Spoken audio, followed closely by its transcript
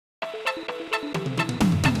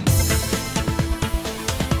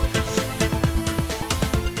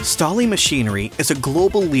Stolle Machinery is a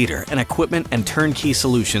global leader in equipment and turnkey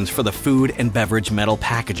solutions for the food and beverage metal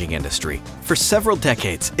packaging industry. For several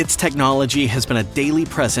decades, its technology has been a daily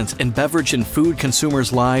presence in beverage and food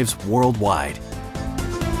consumers' lives worldwide.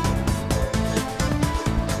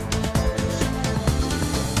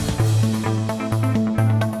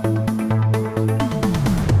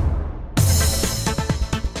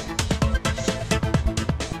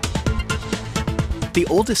 The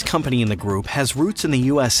oldest company in the group has roots in the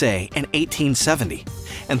USA in 1870,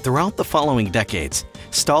 and throughout the following decades,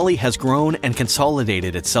 Stolle has grown and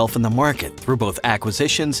consolidated itself in the market through both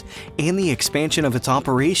acquisitions and the expansion of its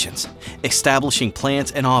operations, establishing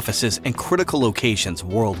plants and offices in critical locations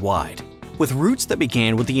worldwide. With roots that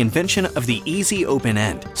began with the invention of the easy open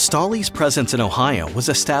end, Stolle's presence in Ohio was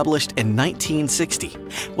established in 1960,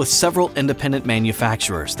 with several independent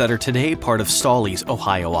manufacturers that are today part of Stolle's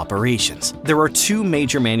Ohio operations. There are two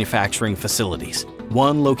major manufacturing facilities,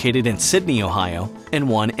 one located in Sidney, Ohio, and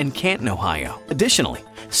one in Canton, Ohio. Additionally,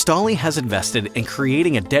 Stolle has invested in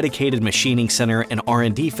creating a dedicated machining center and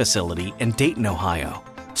R&D facility in Dayton, Ohio.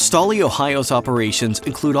 Stolle Ohio's operations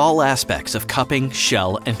include all aspects of cupping,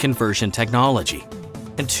 shell, and conversion technology.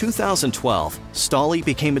 In 2012, Stolle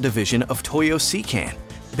became a division of Toyo Sekan,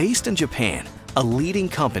 based in Japan, a leading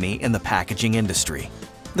company in the packaging industry.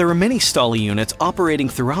 There are many Stolle units operating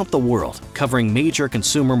throughout the world, covering major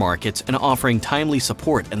consumer markets and offering timely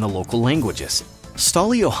support in the local languages.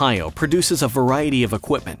 Stolle Ohio produces a variety of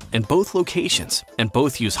equipment in both locations, and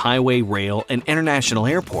both use highway, rail, and international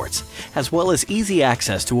airports, as well as easy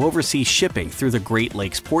access to overseas shipping through the Great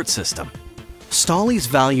Lakes port system. Stolle's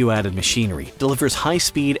value-added machinery delivers high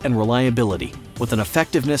speed and reliability with an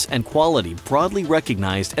effectiveness and quality broadly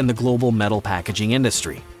recognized in the global metal packaging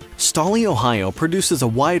industry. Stolle Ohio produces a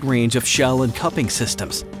wide range of shell and cupping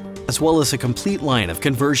systems, as well as a complete line of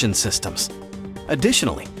conversion systems.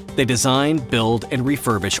 Additionally, they design, build, and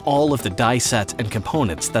refurbish all of the die sets and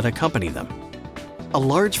components that accompany them. A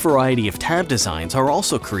large variety of tab designs are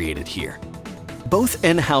also created here. Both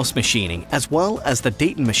in-house machining as well as the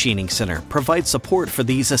Dayton Machining Center provide support for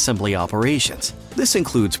these assembly operations. This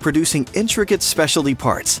includes producing intricate specialty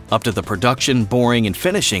parts up to the production, boring, and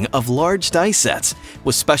finishing of large die sets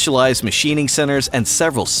with specialized machining centers and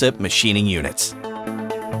several SIP machining units.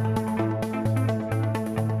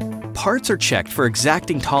 Parts are checked for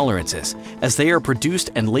exacting tolerances as they are produced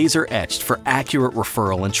and laser etched for accurate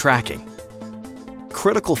referral and tracking.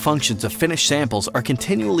 Critical functions of finished samples are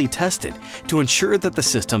continually tested to ensure that the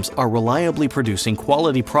systems are reliably producing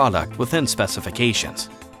quality product within specifications.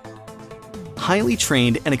 Highly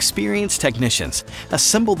trained and experienced technicians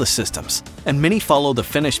assemble the systems, and many follow the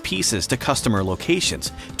finished pieces to customer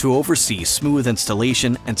locations to oversee smooth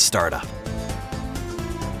installation and startup.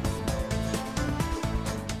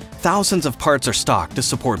 Thousands of parts are stocked to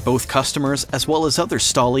support both customers as well as other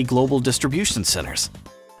Stolle global distribution centers.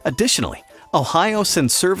 Additionally, Ohio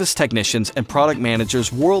sends service technicians and product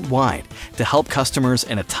managers worldwide to help customers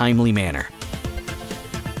in a timely manner.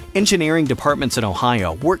 Engineering departments in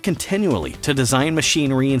Ohio work continually to design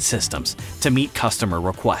machinery and systems to meet customer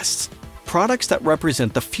requests. Products that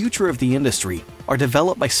represent the future of the industry are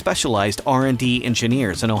developed by specialized R&D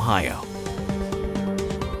engineers in Ohio.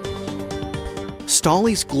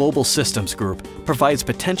 Stolle's Global Systems Group provides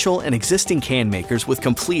potential and existing can makers with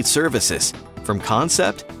complete services, from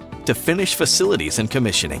concept to finished facilities and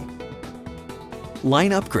commissioning.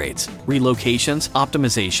 Line upgrades, relocations,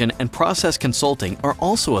 optimization, and process consulting are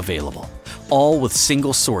also available, all with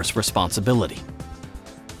single source responsibility.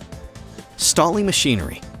 Stolle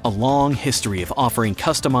Machinery, a long history of offering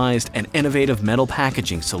customized and innovative metal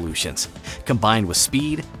packaging solutions, combined with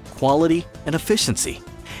speed, quality, and efficiency,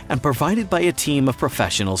 and provided by a team of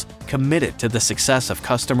professionals committed to the success of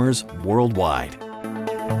customers worldwide.